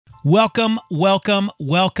Welcome, welcome,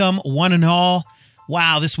 welcome, one and all.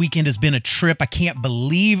 Wow, this weekend has been a trip. I can't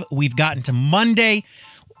believe we've gotten to Monday.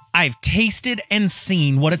 I've tasted and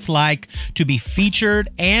seen what it's like to be featured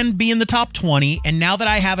and be in the top 20. And now that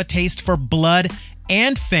I have a taste for blood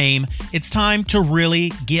and fame, it's time to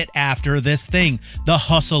really get after this thing. The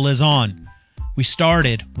hustle is on. We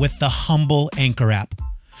started with the humble Anchor app.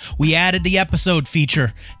 We added the episode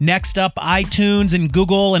feature. Next up, iTunes and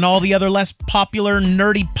Google and all the other less popular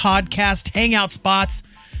nerdy podcast hangout spots.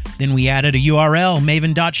 Then we added a URL,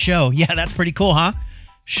 maven.show. Yeah, that's pretty cool, huh?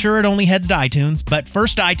 Sure, it only heads to iTunes, but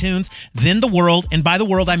first iTunes, then the world. And by the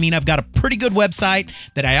world, I mean I've got a pretty good website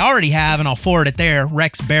that I already have, and I'll forward it there,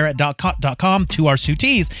 rexbarrett.com, to our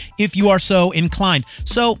suitees, if you are so inclined.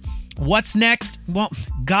 So what's next? Well,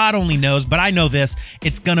 God only knows, but I know this.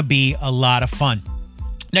 It's going to be a lot of fun.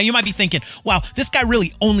 Now, you might be thinking, wow, this guy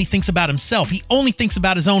really only thinks about himself. He only thinks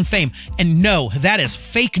about his own fame. And no, that is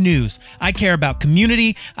fake news. I care about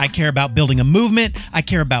community. I care about building a movement. I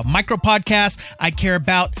care about micro podcasts. I care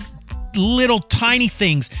about little tiny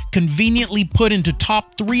things conveniently put into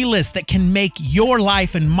top 3 lists that can make your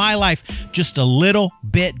life and my life just a little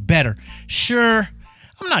bit better. Sure,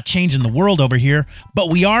 I'm not changing the world over here, but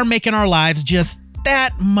we are making our lives just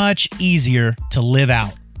that much easier to live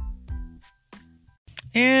out.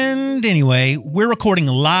 And anyway, we're recording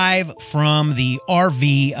live from the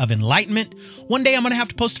RV of enlightenment. One day I'm going to have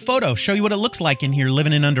to post a photo, show you what it looks like in here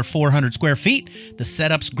living in under 400 square feet. The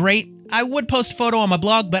setup's great. I would post a photo on my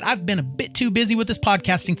blog, but I've been a bit too busy with this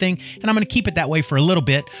podcasting thing, and I'm going to keep it that way for a little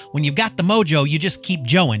bit. When you've got the mojo, you just keep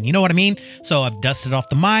joeing. You know what I mean? So I've dusted off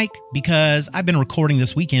the mic because I've been recording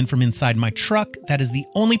this weekend from inside my truck. That is the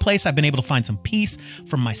only place I've been able to find some peace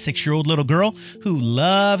from my 6-year-old little girl who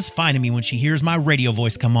loves finding me when she hears my radio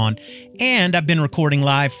voice come on. And I've been recording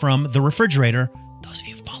live from the refrigerator. Those of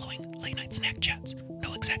you following late night snack chats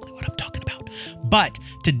know exactly what I'm talking about. But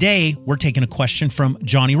today, we're taking a question from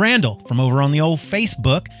Johnny Randall from over on the old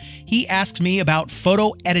Facebook. He asked me about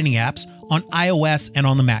photo editing apps on iOS and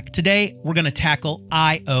on the Mac. Today, we're going to tackle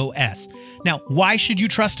iOS. Now, why should you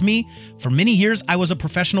trust me? For many years, I was a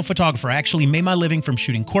professional photographer. I actually made my living from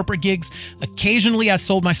shooting corporate gigs. Occasionally, I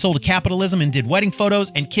sold my soul to capitalism and did wedding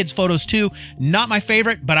photos and kids photos too. Not my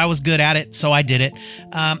favorite, but I was good at it, so I did it.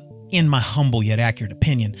 In my humble yet accurate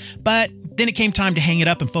opinion. But then it came time to hang it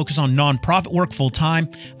up and focus on nonprofit work full time.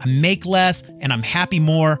 I make less and I'm happy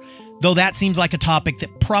more, though that seems like a topic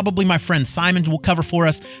that probably my friend Simon will cover for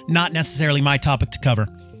us, not necessarily my topic to cover.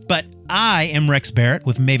 But I am Rex Barrett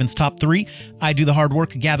with Maven's Top 3. I do the hard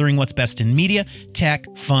work of gathering what's best in media, tech,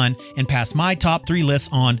 fun, and pass my top 3 lists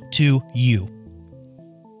on to you.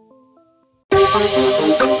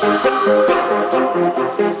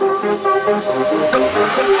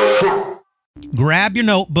 Grab your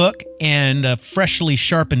notebook and a freshly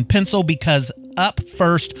sharpened pencil because up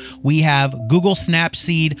first we have Google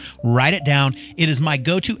Snapseed. Write it down. It is my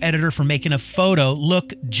go-to editor for making a photo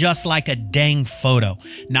look just like a dang photo.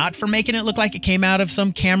 Not for making it look like it came out of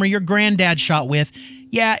some camera your granddad shot with.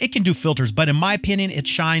 Yeah, it can do filters, but in my opinion, it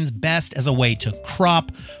shines best as a way to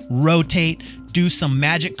crop, rotate, do some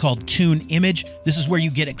magic called tune image. This is where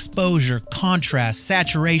you get exposure, contrast,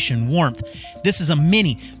 saturation, warmth. This is a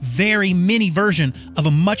very mini version of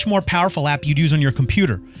a much more powerful app you'd use on your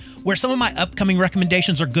computer. Where some of my upcoming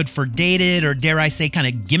recommendations are good for dated or dare I say kind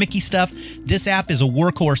of gimmicky stuff, this app is a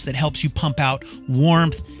workhorse that helps you pump out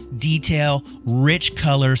warmth, detail, rich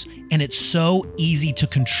colors, and it's so easy to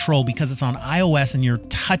control because it's on iOS and you're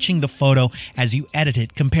touching the photo as you edit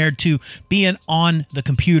it compared to being on the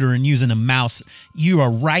computer and using a mouse. You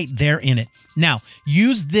are right there in it. Now,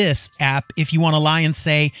 use this app if you want to lie and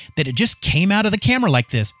say that it just came out of the camera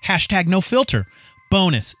like this. Hashtag no filter.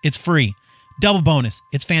 Bonus, it's free. Double bonus,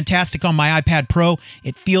 it's fantastic on my iPad Pro.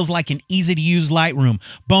 It feels like an easy-to-use Lightroom.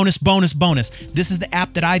 Bonus, bonus, bonus. This is the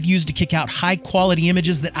app that I've used to kick out high-quality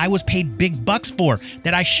images that I was paid big bucks for,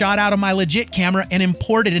 that I shot out of my legit camera and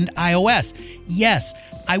imported into iOS. Yes,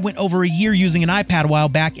 I went over a year using an iPad a while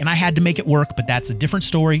back, and I had to make it work, but that's a different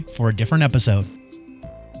story for a different episode.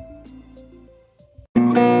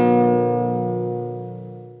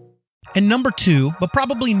 And number 2, but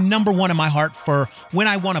probably number 1 in my heart for when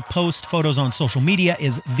I want to post photos on social media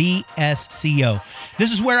is VSCO.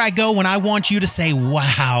 This is where I go when I want you to say,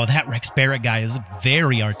 wow, that Rex Barrett guy is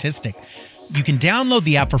very artistic. You can download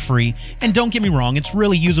the app for free, and don't get me wrong, it's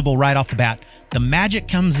really usable right off the bat. The magic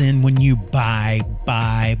comes in when you buy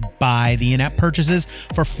the in-app purchases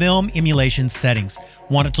for film emulation settings.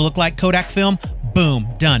 Want it to look like Kodak film? Boom,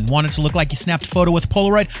 done. Want it to look like you snapped a photo with a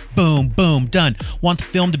Polaroid? Boom, boom, done. Want the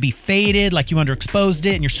film to be faded, like you underexposed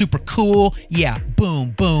it and you're super cool? Yeah,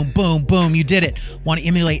 boom, boom, boom, boom, you did it. Want to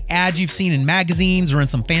emulate ads you've seen in magazines or in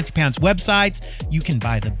some fancy pants websites? You can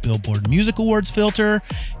buy the Billboard Music Awards filter.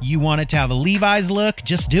 You want it to have a Levi's look?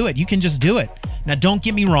 Just do it. You can just do it. Now, don't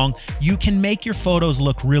get me wrong. You can make your photos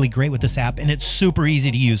look really great with this app, and it's super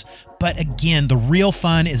easy to use. But again, the real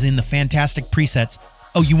fun is in the fantastic presets.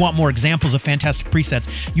 Oh, you want more examples of fantastic presets?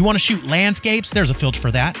 You want to shoot landscapes? There's a filter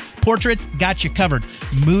for that. Portraits? Got you covered.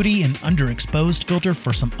 Moody and underexposed filter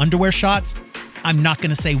for some underwear shots? I'm not going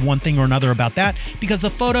to say one thing or another about that because the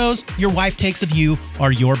photos your wife takes of you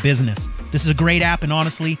are your business. This is a great app, and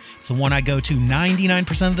honestly, it's the one I go to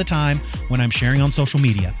 99% of the time when I'm sharing on social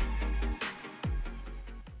media.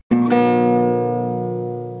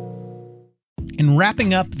 And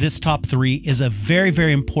wrapping up this top 3 is a very,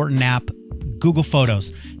 very important app, Google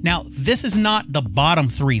Photos. Now, this is not the bottom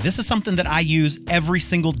 3. This is something that I use every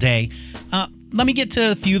single day. Let me get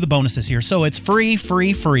to a few of the bonuses here. So it's free,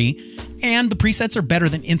 and the presets are better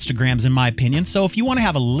than Instagram's in my opinion. So if you want to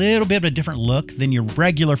have a little bit of a different look than your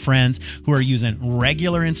regular friends who are using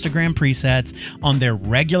regular Instagram presets on their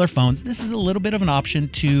regular phones, this is a little bit of an option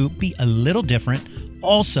to be a little different.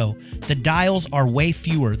 Also, the dials are way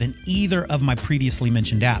fewer than either of my previously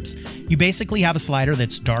mentioned apps. You basically have a slider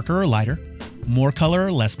that's darker or lighter, more color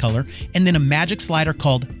or less color, and then a magic slider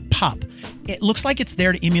called Pop. It looks like it's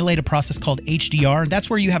there to emulate a process called HDR. That's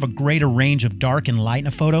where you have a greater range of dark and light in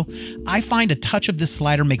a photo. I find a touch of this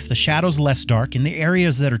slider makes the shadows less dark. In the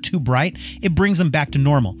areas that are too bright, it brings them back to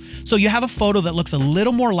normal. So you have a photo that looks a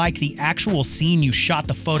little more like the actual scene you shot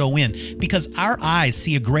the photo in, because our eyes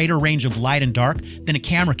see a greater range of light and dark than a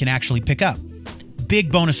camera can actually pick up.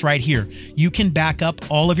 Big bonus right here. You can back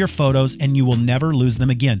up all of your photos and you will never lose them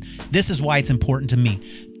again. This is why it's important to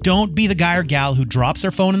me. Don't be the guy or gal who drops their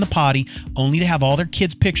phone in the potty only to have all their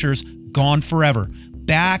kids' pictures gone forever.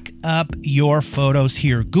 Back up your photos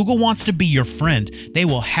here. Google wants to be your friend. They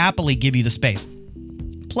will happily give you the space.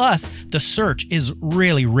 Plus, the search is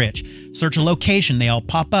really rich. Search a location, they all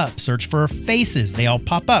pop up. Search for faces, they all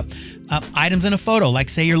pop up. Items in a photo, like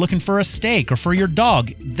say you're looking for a steak or for your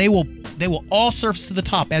dog, they will all surface to the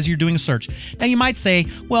top as you're doing a search. Now you might say,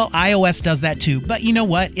 well, iOS does that too, but you know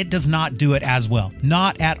what? It does not do it as well.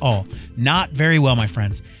 Not at all. Not very well, my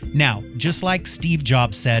friends. Now, just like Steve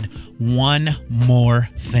Jobs said, one more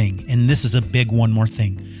thing, and this is a big one more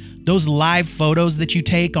thing. Those live photos that you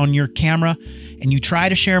take on your camera and you try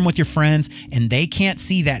to share them with your friends and they can't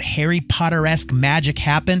see that Harry Potter-esque magic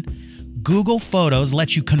happen, Google Photos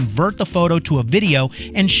lets you convert the photo to a video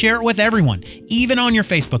and share it with everyone, even on your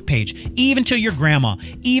Facebook page, even to your grandma,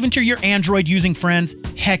 even to your Android using friends.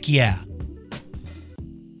 Heck yeah.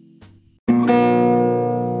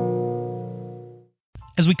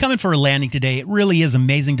 As we come in for a landing today, it really is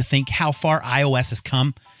amazing to think how far iOS has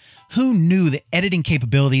come. Who knew the editing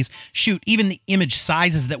capabilities, shoot, even the image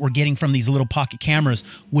sizes that we're getting from these little pocket cameras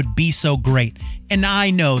would be so great? And I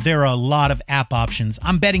know there are a lot of app options.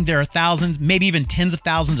 I'm betting there are thousands, maybe even tens of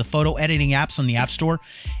thousands of photo editing apps on the App Store.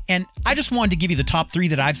 And I just wanted to give you the top 3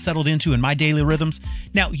 that I've settled into in my daily rhythms.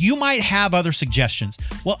 Now, you might have other suggestions.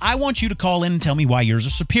 Well, I want you to call in and tell me why yours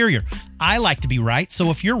are superior. I like to be right, so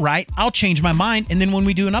if you're right, I'll change my mind, and then when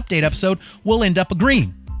we do an update episode, we'll end up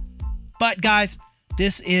agreeing. But guys,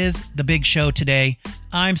 this is the big show today.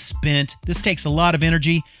 I'm spent. This takes a lot of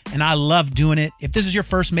energy, and I love doing it. If this is your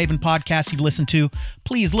first Maven podcast you've listened to,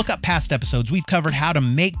 please look up past episodes. We've covered how to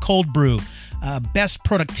make cold brew, best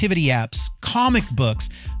productivity apps, comic books,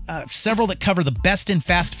 several that cover the best in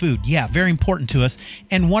fast food. Yeah, very important to us.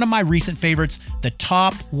 And one of my recent favorites, the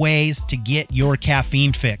top ways to get your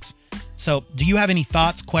caffeine fix. So do you have any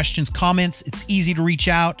thoughts, questions, comments? It's easy to reach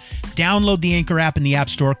out. Download the Anchor app in the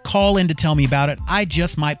App Store. Call in to tell me about it. I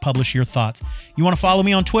just might publish your thoughts. You want to follow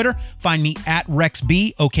me on Twitter? Find me at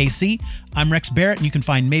RexBOKC. I'm Rex Barrett, and you can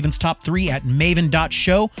find Maven's Top 3 at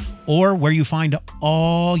maven.show or where you find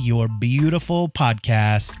all your beautiful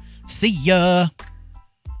podcasts. See ya!